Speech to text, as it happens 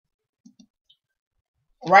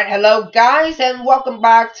Right, hello guys, and welcome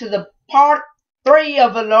back to the part 3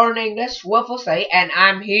 of the Learn English with Phú Sĩ, and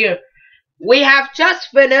I'm here. We have just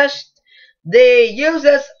finished the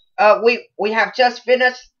uses. We have just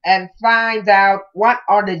finished and find out what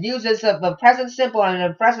are the uses of the present simple and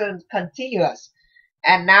the present continuous,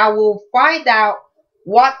 and now we'll find out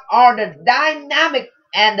what are the dynamic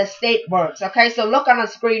and the state verbs. Okay, so look on the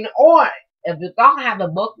screen, or if you don't have a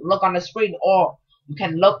book, look on the screen, or you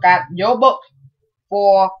can look at your book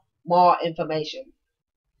for more information.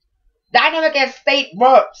 Dynamic and state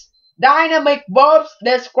verbs. Dynamic verbs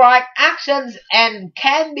describe actions and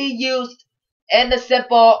can be used in the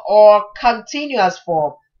simple or continuous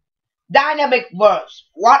form. Dynamic verbs.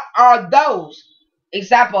 What are those?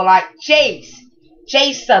 Example like chase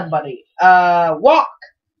somebody, walk,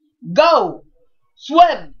 go,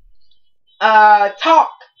 swim,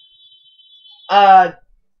 talk, a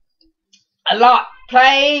lot,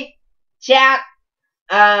 play, chat,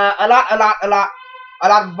 a lot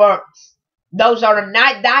of verbs. Those are the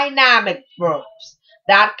dynamic verbs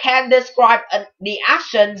that can describe the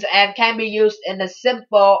actions and can be used in the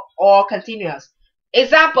simple or continuous.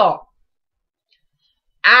 Example: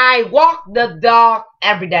 I walk the dog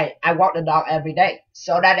every day. I walk the dog every day.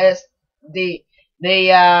 So that is the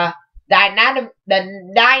dynamic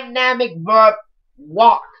verb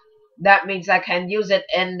walk. That means I can use it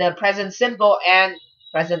in the present simple and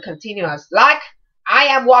present continuous. Like, I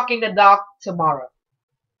am walking the dog tomorrow.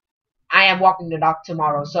 I am walking the dog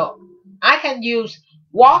tomorrow. So I can use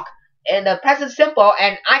walk in the present simple,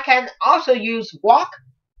 and I can also use walk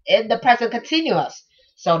in the present continuous.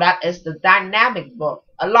 So that is the dynamic verb,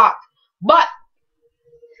 a lot. But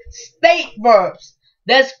state verbs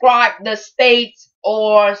describe the states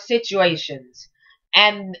or situations,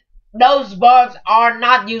 and those verbs are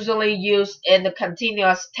not usually used in the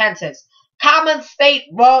continuous tenses. Common state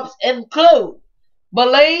verbs include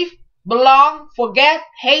believe, belong, forget,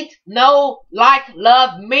 hate, know, like,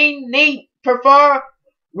 love, mean, need, prefer,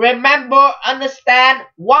 remember, understand,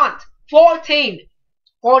 want. 14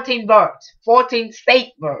 verbs, 14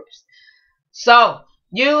 state verbs. So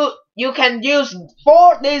you can use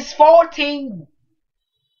these 14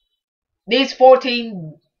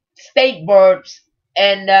 state verbs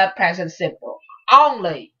in the present simple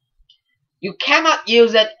only. You cannot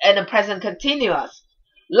use it in the present continuous.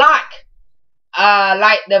 Like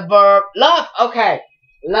the verb love. Okay,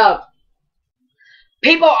 love.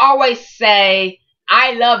 People always say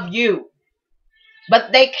I love you,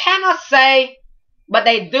 but they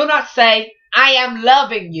do not say I am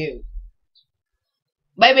loving you.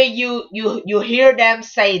 Maybe you hear them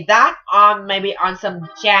say that on some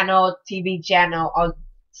TV channel or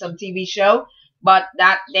some TV show, but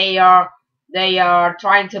that they are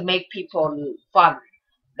trying to make people fun.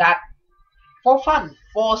 That for fun,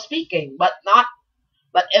 for speaking, but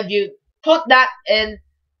if you put that in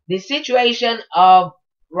the situation of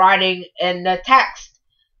writing in the text,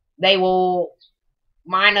 they will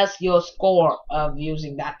minus your score of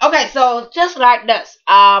using that. Okay, so just like this.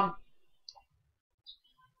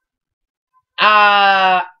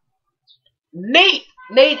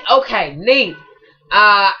 Need. Okay, need.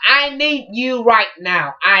 I need you right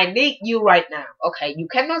now. I need you right now. Okay, you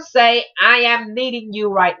cannot say I am needing you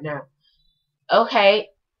right now. Okay,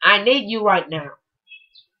 I need you right now.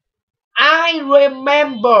 I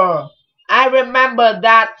remember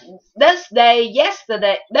that this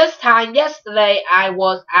time yesterday I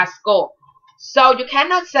was at school. So you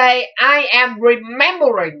cannot say I am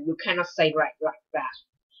remembering. You cannot say right like that.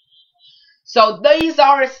 So these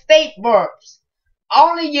are state verbs,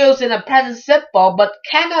 only used in the present simple, but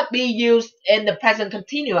cannot be used in the present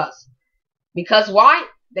continuous. Because why?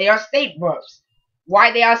 They are state verbs.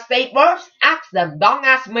 Why they are state verbs? Ask them, don't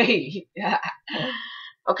ask me.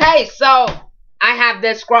 Okay, so I have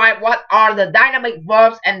described what are the dynamic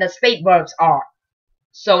verbs and the state verbs are.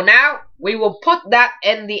 So now we will put that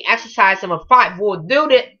in the exercise number 5. We'll do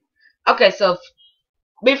it. Okay, so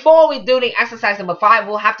before we do the exercise number 5,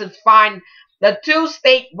 we'll have to find the 2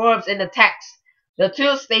 state verbs in the text, the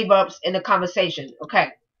 2 state verbs in the conversation.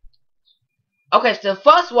 Okay, so the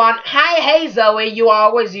first one, hi, hey Zoe, you are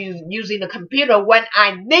always using the computer when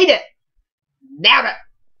I need it. Nailed it.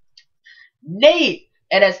 Need.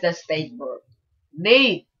 It is the state verb.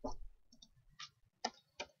 Need.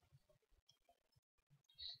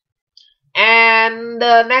 And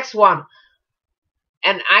the next one,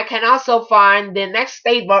 and I can also find the next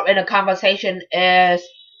state verb in the conversation is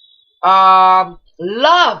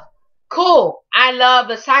love. Cool. I love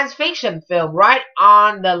the science fiction film. Right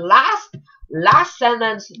on the last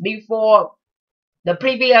sentence before the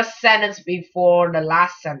previous sentence before the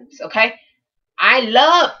last sentence. Okay, I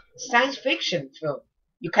love science fiction film.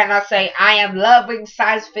 You cannot say I am loving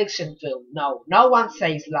science fiction film. No, no one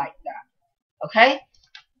says like that. Okay?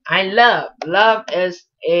 I love. Love is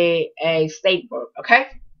a state verb. Okay?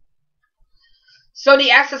 So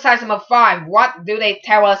the exercise number 5. What do they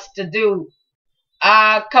tell us to do?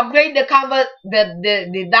 Complete the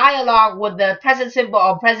dialogue with the present simple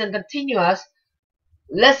or present continuous.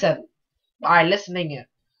 Listen by listening it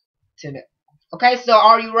to it. Okay, so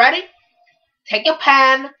are you ready? Take a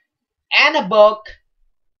pen and a book,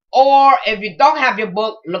 or if you don't have your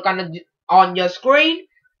book, look on your screen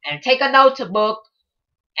and take a notebook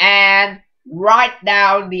and write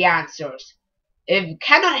down the answers. If you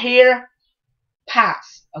cannot hear,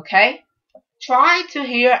 pass. Okay, try to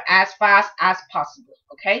hear as fast as possible.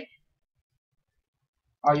 Okay,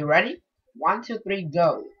 are you ready? 1, 2, 3,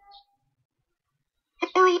 go.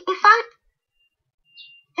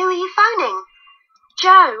 Who are you phoning?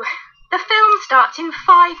 Joe. The film starts in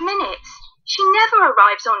 5 minutes. She never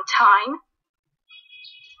arrives on time.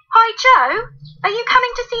 Hi, Joe. Are you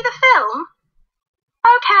coming to see the film?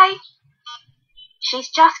 Okay. She's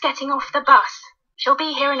just getting off the bus. She'll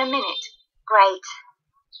be here in a minute. Great.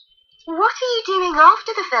 What are you doing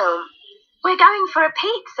after the film? We're going for a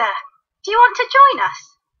pizza. Do you want to join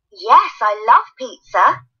us? Yes, I love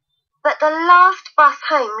pizza. But the last bus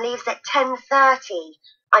home leaves at 10:30.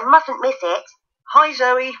 I mustn't miss it. Hi,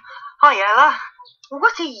 Zoe. Hi, Ella.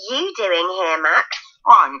 What are you doing here, Max?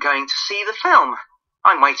 I'm going to see the film.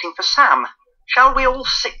 I'm waiting for Sam. Shall we all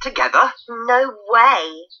sit together? No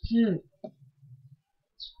way.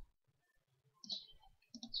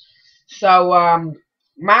 So,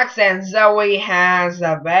 Max and Zoe has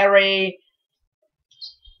a very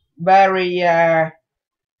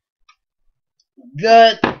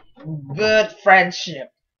good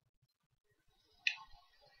friendship.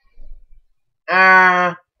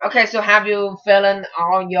 Okay, so have you filled in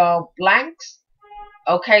all your blanks?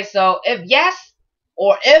 Okay, so if yes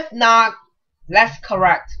or if not, let's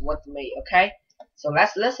correct with me. Okay, so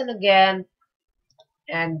let's listen again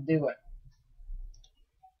and do it.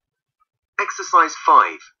 Exercise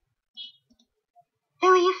 5. Who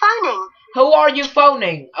are you phoning? Who are you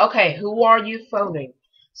phoning? Okay, who are you phoning?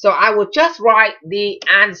 So I will just write the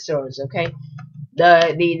answers. Okay,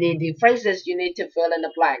 the phrases you need to fill in the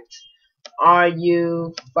blanks. Are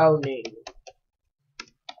you phoning?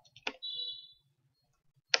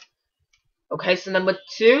 Okay, so number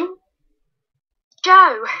 2.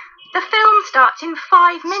 Joe, the film starts in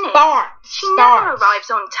 5 minutes. She never arrives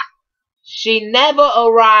on time. She never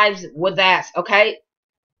arrives with S. Okay,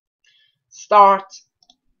 start.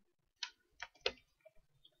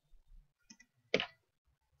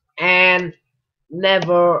 And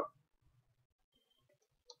never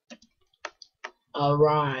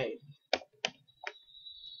arrive.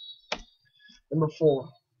 Number 4.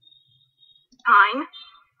 Fine.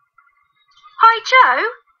 Hi, Joe.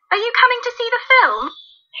 Are you coming to see the film?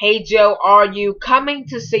 Hey, Joe, are you coming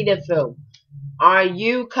to see the film? Are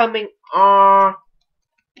you coming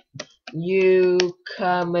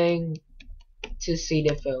to see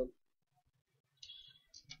the film?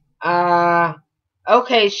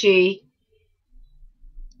 Okay, she.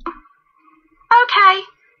 Okay.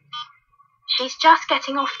 She's just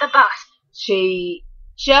getting off the bus. She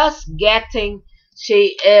is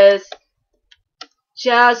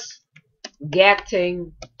just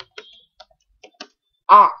getting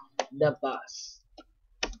off the bus.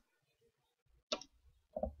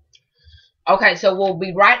 Okay, so we'll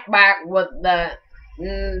be right back with the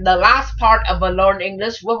last part of a Learn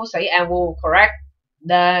English with Phú Sĩ, and we'll correct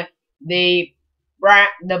the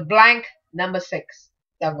blank number 6.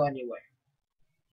 Don't go anywhere.